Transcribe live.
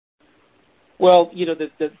Well,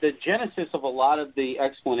 the genesis of a lot of the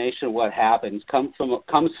explanation of what happens comes from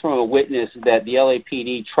a witness that the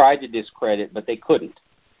LAPD tried to discredit, but they couldn't.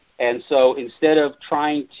 And so instead of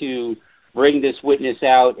trying to bring this witness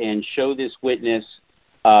out and show this witness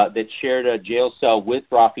that shared a jail cell with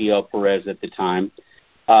Rafael Perez at the time,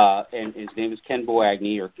 and his name is Ken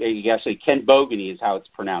Boagny, or actually Ken Bogany is how it's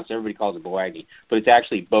pronounced. Everybody calls it Boagny, but it's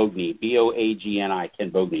actually Bogny, Boagni,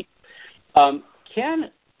 Ken Bogany.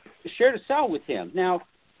 Ken shared a cell with him. Now,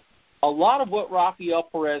 a lot of what Rafael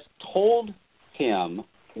Perez told him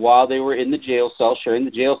while they were in the jail cell, sharing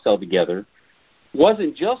the jail cell together,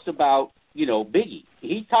 wasn't just about, Biggie.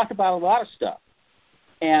 He talked about a lot of stuff.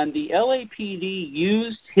 And the LAPD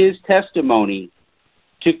used his testimony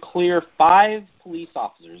to clear 5 police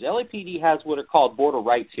officers. LAPD has what are called border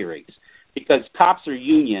rights hearings. Because cops are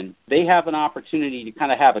union, they have an opportunity to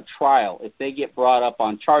kind of have a trial if they get brought up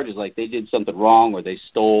on charges like they did something wrong or they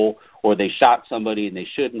stole or they shot somebody and they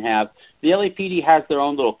shouldn't have. The LAPD has their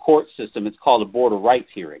own little court system. It's called a border rights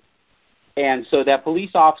hearing. And so that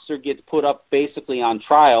police officer gets put up basically on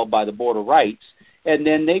trial by the border rights, and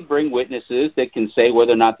then they bring witnesses that can say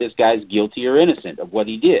whether or not this guy's guilty or innocent of what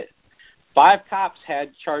he did. 5 cops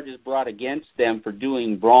had charges brought against them for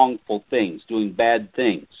doing wrongful things, doing bad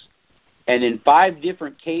things. And in 5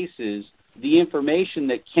 different cases, the information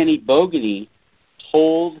that Kenny Bogany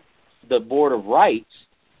told the Board of Rights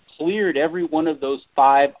cleared every one of those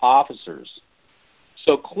 5 officers.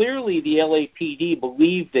 So clearly the LAPD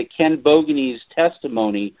believed that Ken Bogany's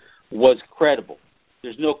testimony was credible.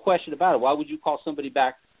 There's no question about it. Why would you call somebody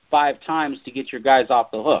back 5 times to get your guys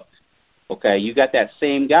off the hook? Okay, you got that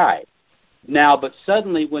same guy. Now, but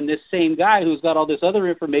suddenly when this same guy who's got all this other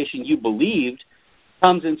information you believed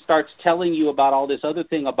comes and starts telling you about all this other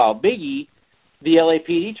thing about Biggie, the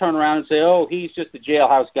LAPD turn around and say, oh, he's just a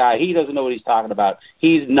jailhouse guy. He doesn't know what he's talking about.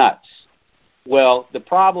 He's nuts. Well, the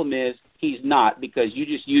problem is he's not, because you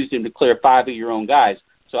just used him to clear 5 of your own guys.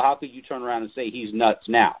 So how could you turn around and say he's nuts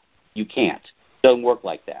now? You can't. It doesn't work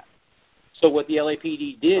like that. So what the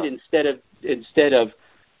LAPD did, instead of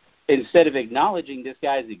acknowledging this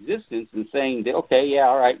guy's existence and saying, that, okay, yeah,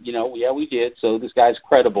 all right, yeah, we did, so this guy's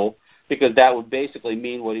credible, because that would basically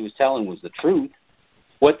mean what he was telling was the truth.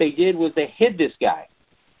 What they did was they hid this guy.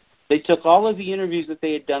 They took all of the interviews that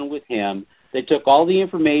they had done with him. They took all the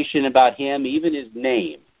information about him, even his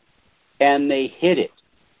name, and they hid it.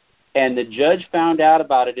 And the judge found out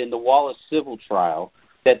about it in the Wallace civil trial,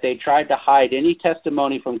 that they tried to hide any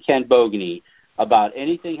testimony from Ken Bogany about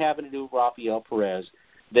anything having to do with Rafael Perez.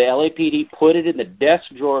 The LAPD put it in the desk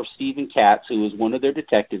drawer of Stephen Katz, who was one of their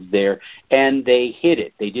detectives there, and they hid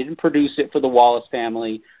it. They didn't produce it for the Wallace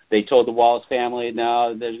family. They told the Wallace family,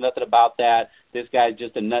 no, there's nothing about that. This guy's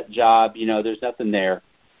just a nut job. There's nothing there.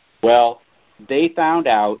 Well, they found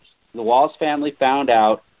out, the Wallace family found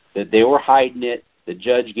out that they were hiding it. The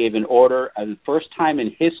judge gave an order. And the first time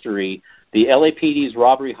in history, the LAPD's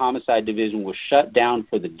robbery homicide division was shut down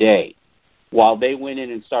for the day, while they went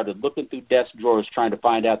in and started looking through desk drawers trying to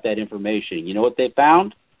find out that information. You know what they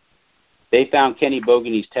found? They found Kenny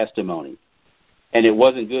Bogany's testimony, and it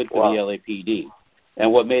wasn't good for the LAPD.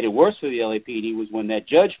 And what made it worse for the LAPD was when that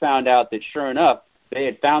judge found out that, sure enough, they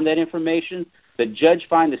had found that information, the judge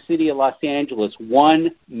fined the city of Los Angeles $1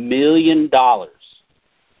 million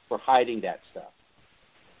for hiding that stuff.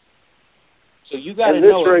 So you got to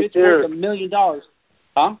know, if it's worth $1 million,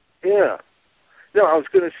 huh? Yeah. No, I was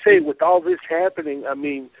going to say, with all this happening, I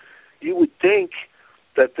mean, you would think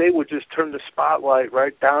that they would just turn the spotlight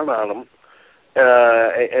right down on them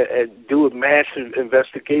and do a massive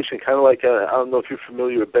investigation, kind of like, I don't know if you're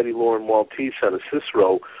familiar with Betty Lauren Maltese out of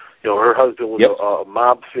Cicero. Her husband was a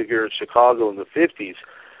mob figure in Chicago in the 50s.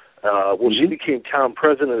 When she became town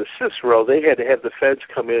president of Cicero, they had to have the feds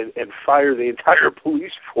come in and fire the entire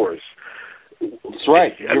police force. That's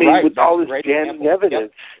right. I mean, with all this damning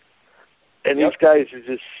evidence, and these guys are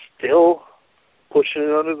just still pushing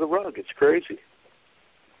it under the rug. It's crazy.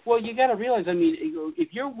 Well, you got to realize, I mean, if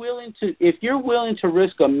you're willing to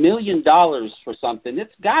risk $1 million for something,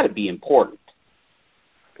 it's got to be important.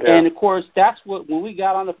 Yeah. And of course, that's what, when we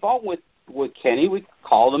got on the phone with Kenny, we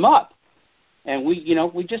called him up, and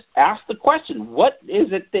we just asked the question: what is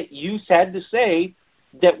it that you had to say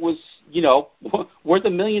that was, worth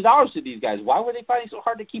 $1 million to these guys? Why were they fighting so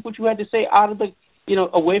hard to keep what you had to say out of the,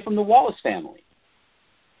 away from the Wallace family?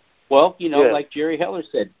 Well, like Jerry Heller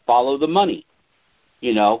said, follow the money.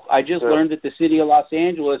 I just learned that the city of Los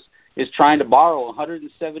Angeles is trying to borrow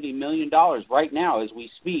 $170 million right now as we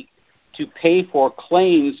speak to pay for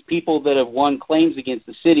claims, people that have won claims against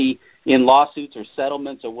the city in lawsuits or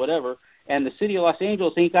settlements or whatever, and the city of Los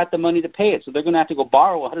Angeles ain't got the money to pay it, so they're going to have to go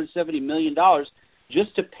borrow $170 million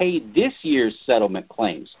just to pay this year's settlement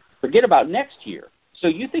claims. Forget about next year. So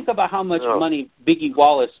you think about how much money Biggie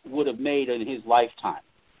Wallace would have made in his lifetime.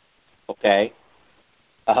 Okay,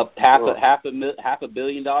 half a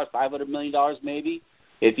billion dollars, $500 million maybe,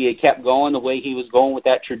 if he had kept going the way he was going with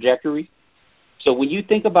that trajectory. So when you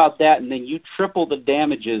think about that, and then you triple the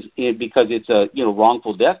damages because it's a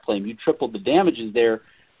wrongful death claim, you triple the damages there.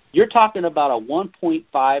 You're talking about a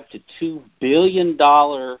 $1.5 to $2 billion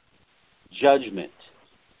judgment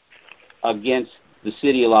against the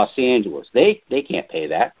city of Los Angeles. They can't pay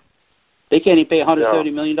that. They can't even pay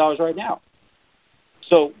 $130 million right now.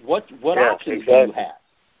 So what options do you have?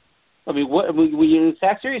 I mean, when you're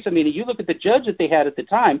that serious, I mean, you look at the judge that they had at the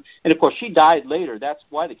time, and of course she died later. That's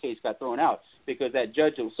why the case got thrown out, because that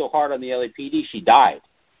judge that was so hard on the LAPD, she died.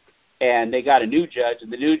 And they got a new judge,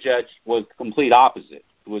 and the new judge was the complete opposite.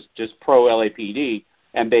 It was just pro-LAPD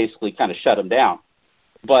and basically kind of shut them down.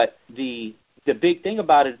 But the big thing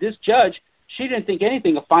about it, this judge, she didn't think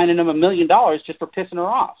anything of fining him $1 million just for pissing her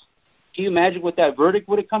off. Can you imagine what that verdict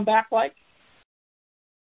would have come back like?